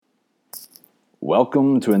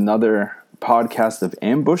Welcome to another podcast of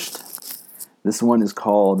Ambushed. This one is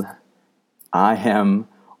called I Am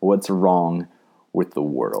What's Wrong with the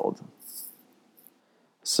World.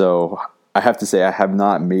 So I have to say I have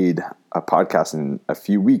not made a podcast in a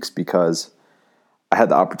few weeks because I had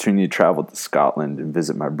the opportunity to travel to Scotland and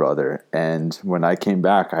visit my brother. And when I came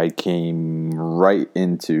back, I came right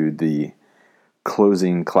into the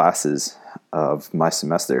closing classes of my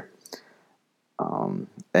semester.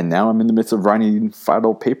 And now I'm in the midst of writing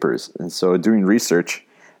final papers. And so doing research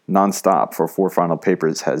nonstop for 4 final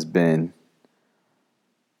papers has been,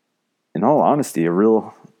 in all honesty, a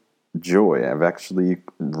real joy. I've actually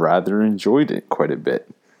rather enjoyed it quite a bit.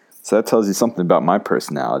 So that tells you something about my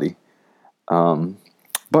personality.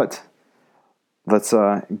 But let's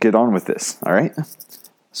get on with this, all right?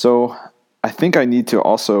 So I think I need to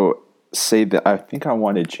also say that I think I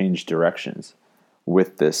want to change directions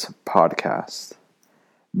with this podcast.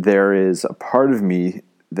 There is a part of me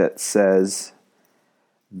that says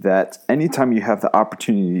that anytime you have the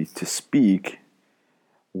opportunity to speak,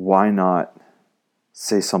 why not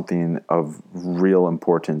say something of real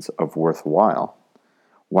importance, of worthwhile?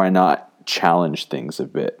 Why not challenge things a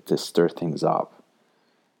bit to stir things up?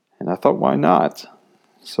 And I thought, why not?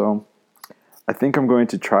 So I think I'm going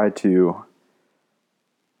to try to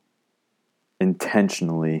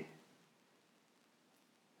intentionally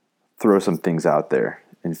throw some things out there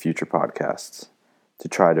in future podcasts to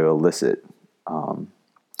try to elicit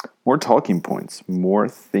more talking points, more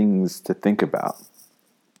things to think about.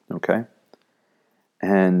 Okay?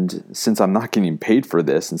 And since I'm not getting paid for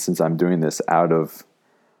this, and since I'm doing this out of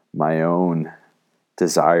my own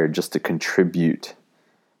desire just to contribute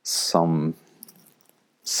something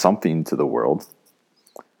to the world,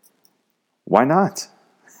 why not?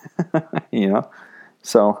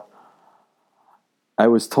 So I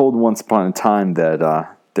was told once upon a time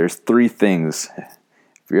that there's 3 things,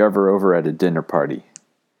 if you're ever over at a dinner party,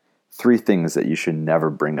 3 things that you should never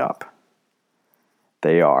bring up.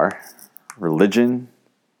 They are religion,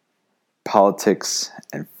 politics,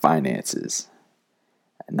 and finances.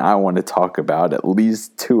 And I want to talk about at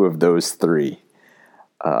least 2 of those 3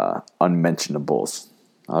 unmentionables.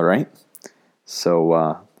 All right?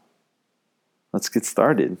 So let's get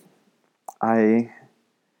started. I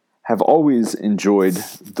have always enjoyed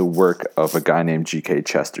the work of a guy named G.K.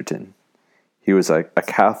 Chesterton. He was a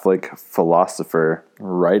Catholic philosopher,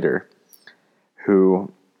 writer,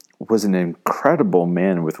 who was an incredible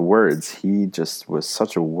man with words. He just was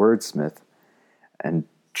such a wordsmith and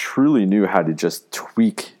truly knew how to just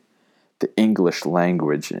tweak the English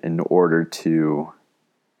language in order to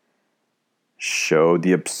show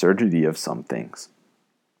the absurdity of some things.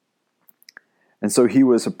 And so he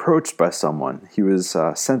was approached by someone. He was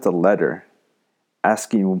sent a letter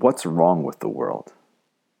asking what's wrong with the world.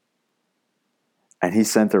 And he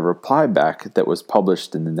sent a reply back that was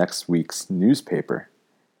published in the next week's newspaper.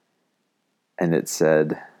 And it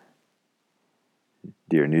said,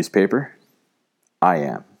 "Dear newspaper, I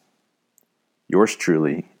am yours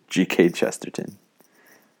truly, G.K. Chesterton."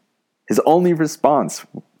 His only response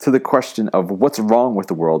to the question of what's wrong with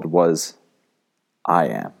the world was, I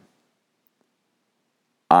am.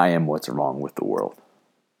 I am what's wrong with the world.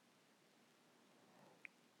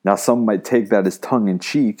 Now, some might take that as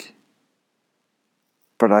tongue-in-cheek,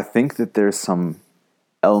 but I think that there's some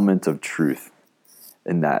element of truth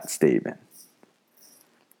in that statement.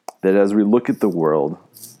 That as we look at the world,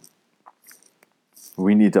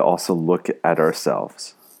 we need to also look at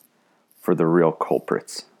ourselves for the real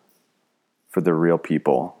culprits, for the real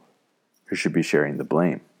people who should be sharing the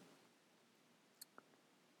blame.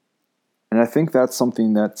 And I think that's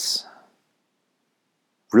something that's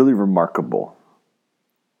really remarkable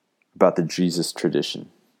about the Jesus tradition,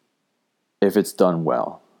 if it's done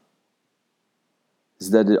well,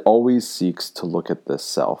 is that it always seeks to look at the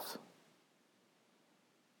self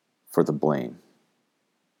for the blame.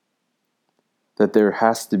 That there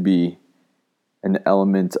has to be an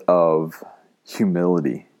element of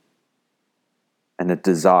humility and a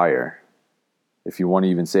desire, if you want to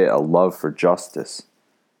even say it, a love for justice.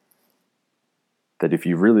 That if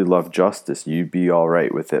you really love justice, you'd be all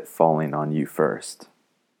right with it falling on you first.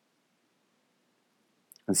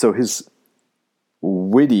 And so his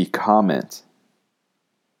witty comment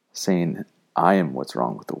saying, I am what's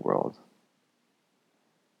wrong with the world.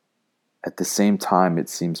 At the same time, it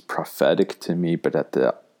seems prophetic to me, but at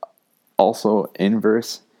the also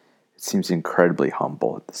inverse, it seems incredibly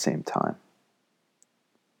humble at the same time.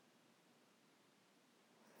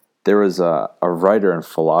 There was a writer and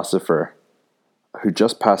philosopher who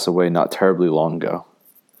just passed away not terribly long ago.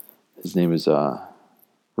 His name is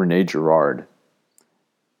Rene Girard.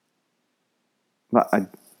 I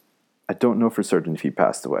don't know for certain if he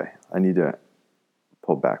passed away. I need to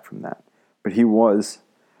pull back from that. But he was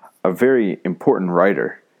a very important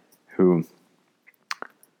writer who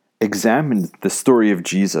examined the story of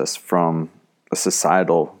Jesus from a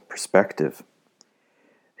societal perspective.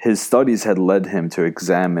 His studies had led him to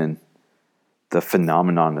examine the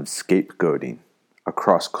phenomenon of scapegoating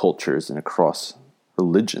across cultures and across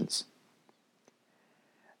religions.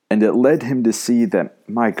 And it led him to see that,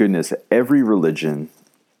 my goodness, every religion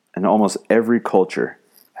and almost every culture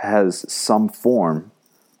has some form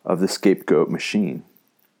of the scapegoat machine.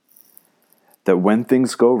 That when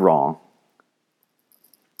things go wrong,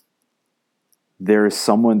 there is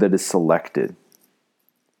someone that is selected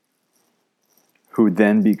who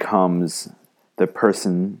then becomes the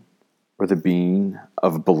person or the being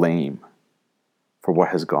of blame for what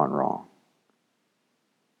has gone wrong.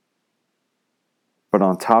 But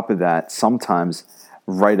on top of that, sometimes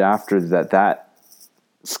right after that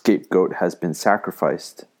scapegoat has been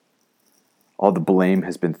sacrificed, all the blame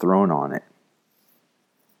has been thrown on it.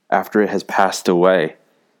 After it has passed away,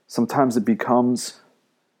 sometimes it becomes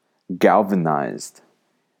galvanized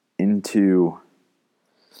into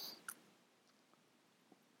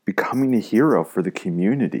becoming a hero for the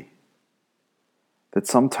community. That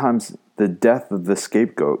sometimes the death of the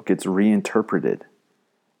scapegoat gets reinterpreted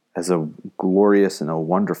as a glorious and a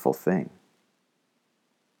wonderful thing.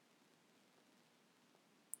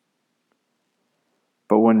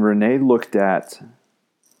 But when Rene looked at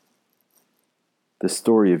the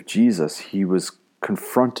story of Jesus, he was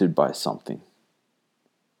confronted by something.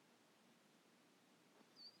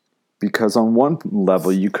 Because on one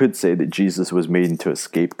level, you could say that Jesus was made into a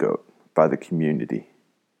scapegoat by the community.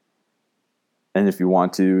 And if you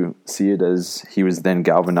want to see it as he was then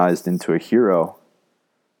galvanized into a hero,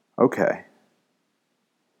 okay.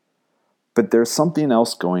 But there's something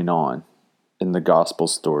else going on in the gospel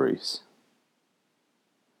stories.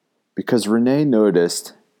 Because Rene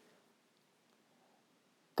noticed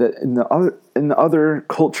that in the other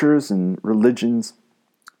cultures and religions,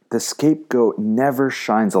 the scapegoat never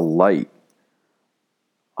shines a light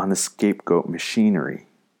on the scapegoat machinery.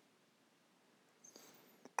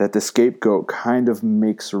 That the scapegoat kind of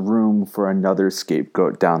makes room for another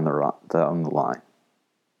scapegoat down the line.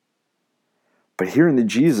 But here in the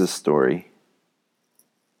Jesus story,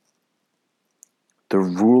 the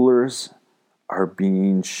rulers are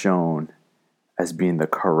being shown as being the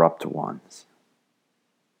corrupt ones,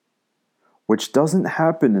 which doesn't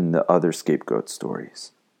happen in the other scapegoat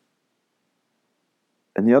stories.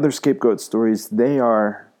 In the other scapegoat stories, they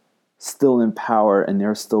are still in power and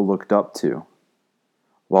they're still looked up to,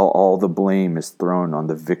 while all the blame is thrown on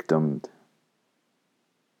the victimed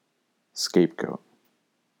scapegoat.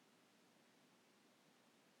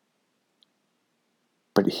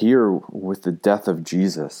 But here, with the death of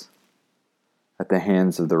Jesus at the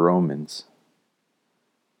hands of the Romans,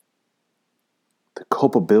 the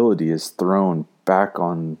culpability is thrown back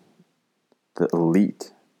on the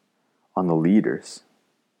elite, on the leaders,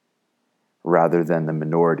 rather than the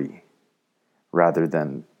minority, rather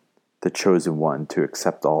than the chosen one to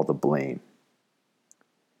accept all the blame.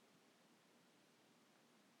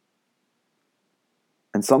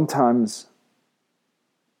 And sometimes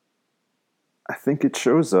I think it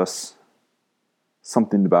shows us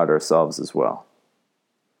something about ourselves as well.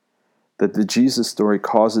 That the Jesus story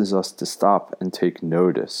causes us to stop and take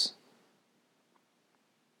notice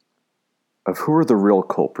of who are the real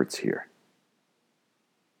culprits here.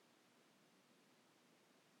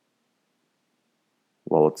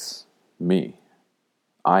 Well, it's me.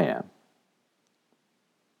 I am.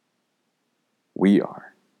 We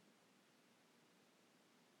are.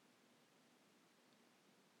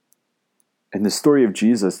 In the story of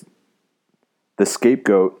Jesus, the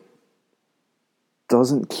scapegoat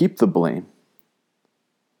doesn't keep the blame,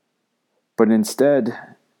 but instead,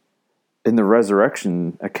 in the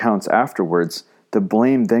resurrection accounts afterwards, the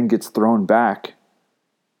blame then gets thrown back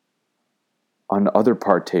on other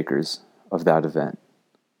partakers of that event.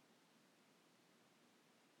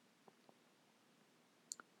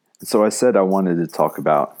 And so I said I wanted to talk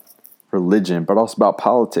about religion, but also about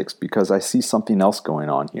politics, because I see something else going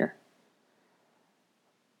on here.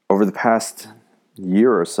 Over the past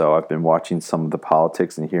year or so, I've been watching some of the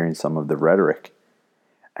politics and hearing some of the rhetoric,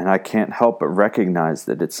 and I can't help but recognize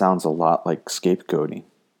that it sounds a lot like scapegoating.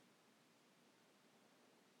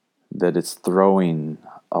 That it's throwing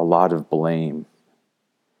a lot of blame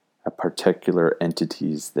at particular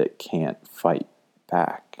entities that can't fight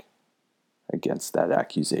back against that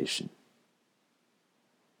accusation.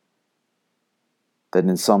 That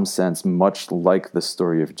in some sense, much like the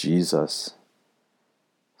story of Jesus,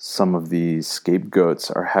 some of these scapegoats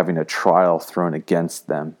are having a trial thrown against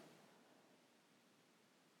them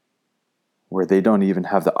where they don't even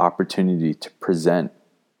have the opportunity to present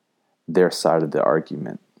their side of the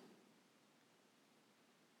argument.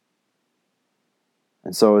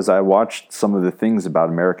 And so as I watched some of the things about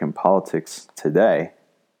American politics today,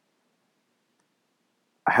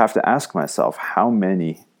 I have to ask myself, how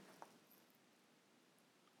many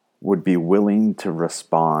would be willing to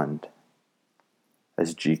respond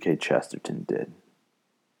as G.K. Chesterton did?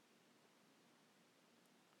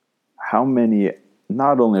 How many,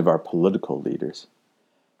 not only of our political leaders,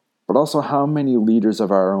 but also how many leaders of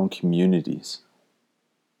our own communities,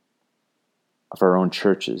 of our own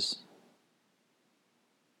churches,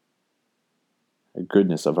 the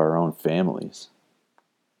goodness of our own families,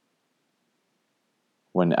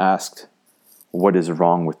 when asked what is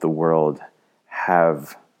wrong with the world,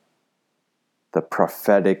 have the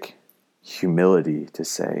prophetic humility to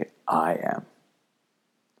say, I am.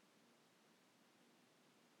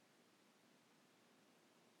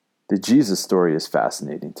 The Jesus story is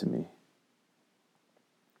fascinating to me.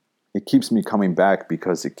 It keeps me coming back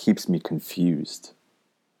because it keeps me confused.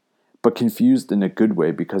 But confused in a good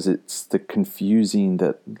way, because it's the confusing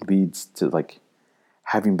that leads to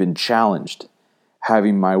having been challenged,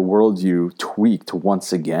 having my worldview tweaked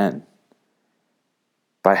once again,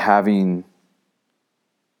 by having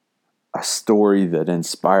a story that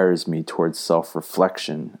inspires me towards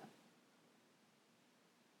self-reflection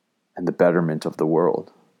and the betterment of the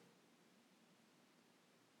world.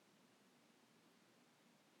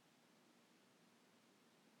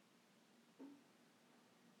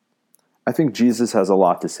 I think Jesus has a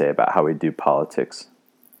lot to say about how we do politics.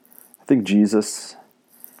 I think Jesus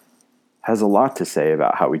has a lot to say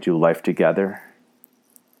about how we do life together.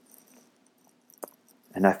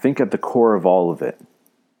 And I think at the core of all of it,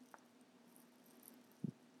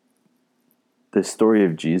 the story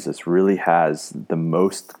of Jesus really has the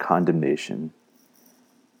most condemnation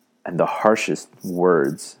and the harshest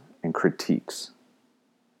words and critiques,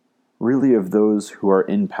 really of those who are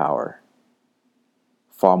in power,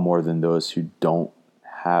 far more than those who don't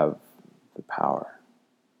have the power.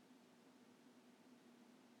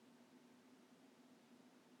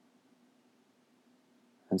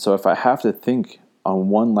 And so if I have to think on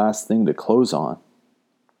one last thing to close on,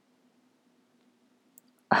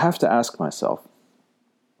 I have to ask myself,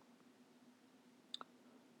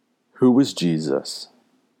 who was Jesus?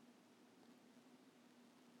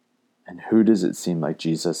 And who does it seem like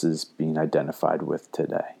Jesus is being identified with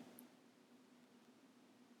today?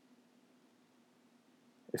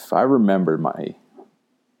 If I remember my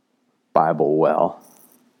Bible well,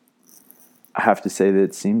 I have to say that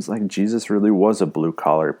it seems like Jesus really was a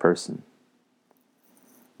blue-collar person.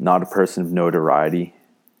 Not a person of notoriety,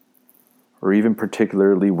 or even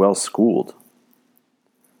particularly well-schooled.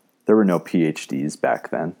 There were no PhDs back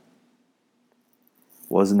then.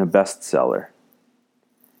 Wasn't a bestseller.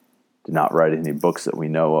 Did not write any books that we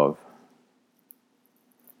know of.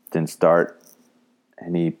 Didn't start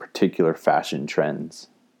any particular fashion trends.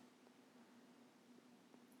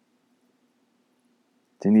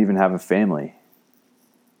 Didn't even have a family.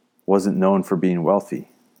 Wasn't known for being wealthy.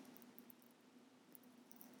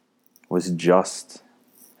 Was just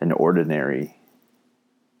an ordinary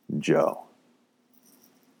Joe.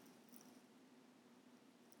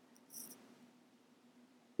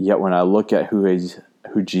 Yet when I look at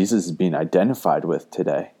who Jesus is being identified with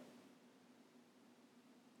today,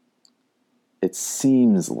 it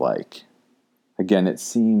seems like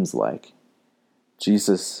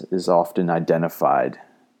Jesus is often identified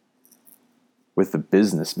with the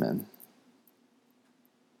businessmen,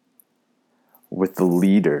 with the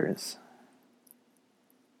leaders.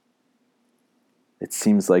 It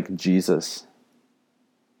seems like Jesus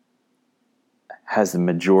has the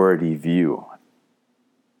majority view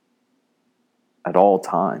at all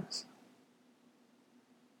times.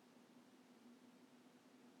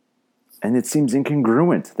 And it seems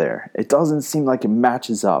incongruent there. It doesn't seem like it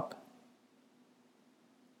matches up.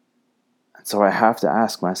 And so I have to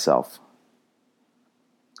ask myself,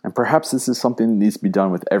 and perhaps this is something that needs to be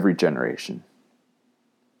done with every generation.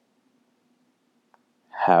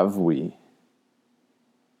 Have we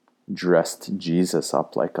dressed Jesus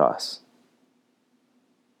up like us?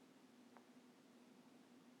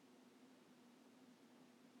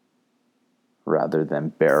 Rather than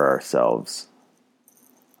bare ourselves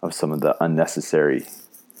of some of the unnecessary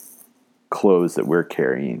clothes that we're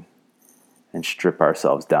carrying and strip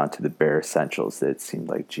ourselves down to the bare essentials that it seemed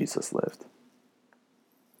like Jesus lived.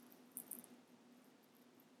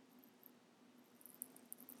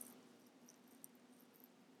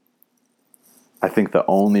 I think the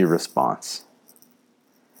only response,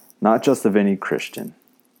 not just of any Christian,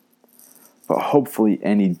 but hopefully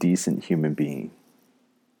any decent human being,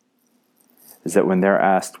 is that when they're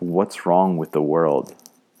asked what's wrong with the world,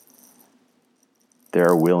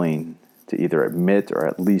 they're willing to either admit or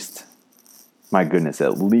at least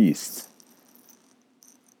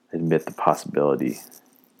admit the possibility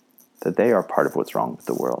that they are part of what's wrong with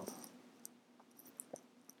the world.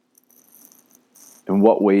 In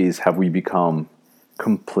what ways have we become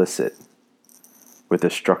complicit with the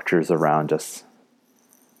structures around us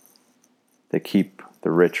that keep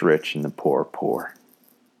the rich rich and the poor poor?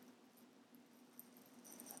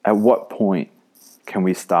 At what point can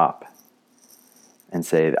we stop and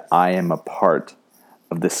say that I am a part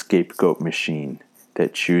of the scapegoat machine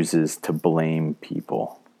that chooses to blame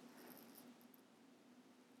people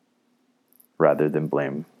rather than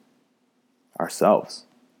blame ourselves?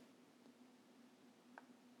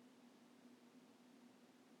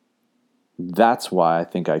 That's why I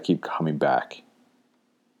think I keep coming back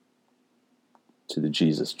to the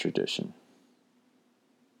Jesus tradition.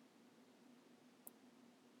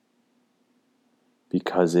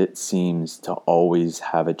 Because it seems to always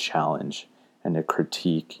have a challenge and a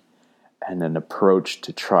critique and an approach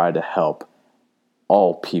to try to help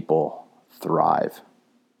all people thrive,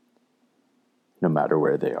 no matter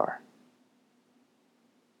where they are.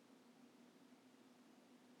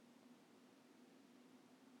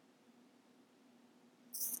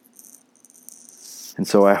 And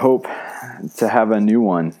so I hope to have a new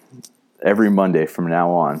one every Monday from now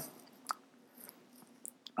on.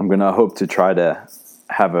 I'm going to hope to try to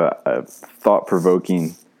have a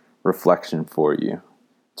thought-provoking reflection for you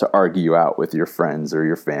to argue out with your friends or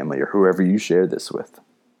your family or whoever you share this with.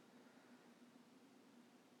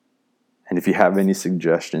 And if you have any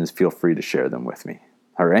suggestions, feel free to share them with me.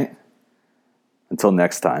 All right? Until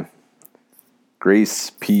next time, grace,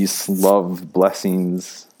 peace, love,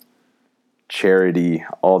 blessings, charity,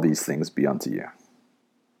 all these things be unto you.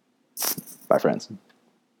 Bye, friends.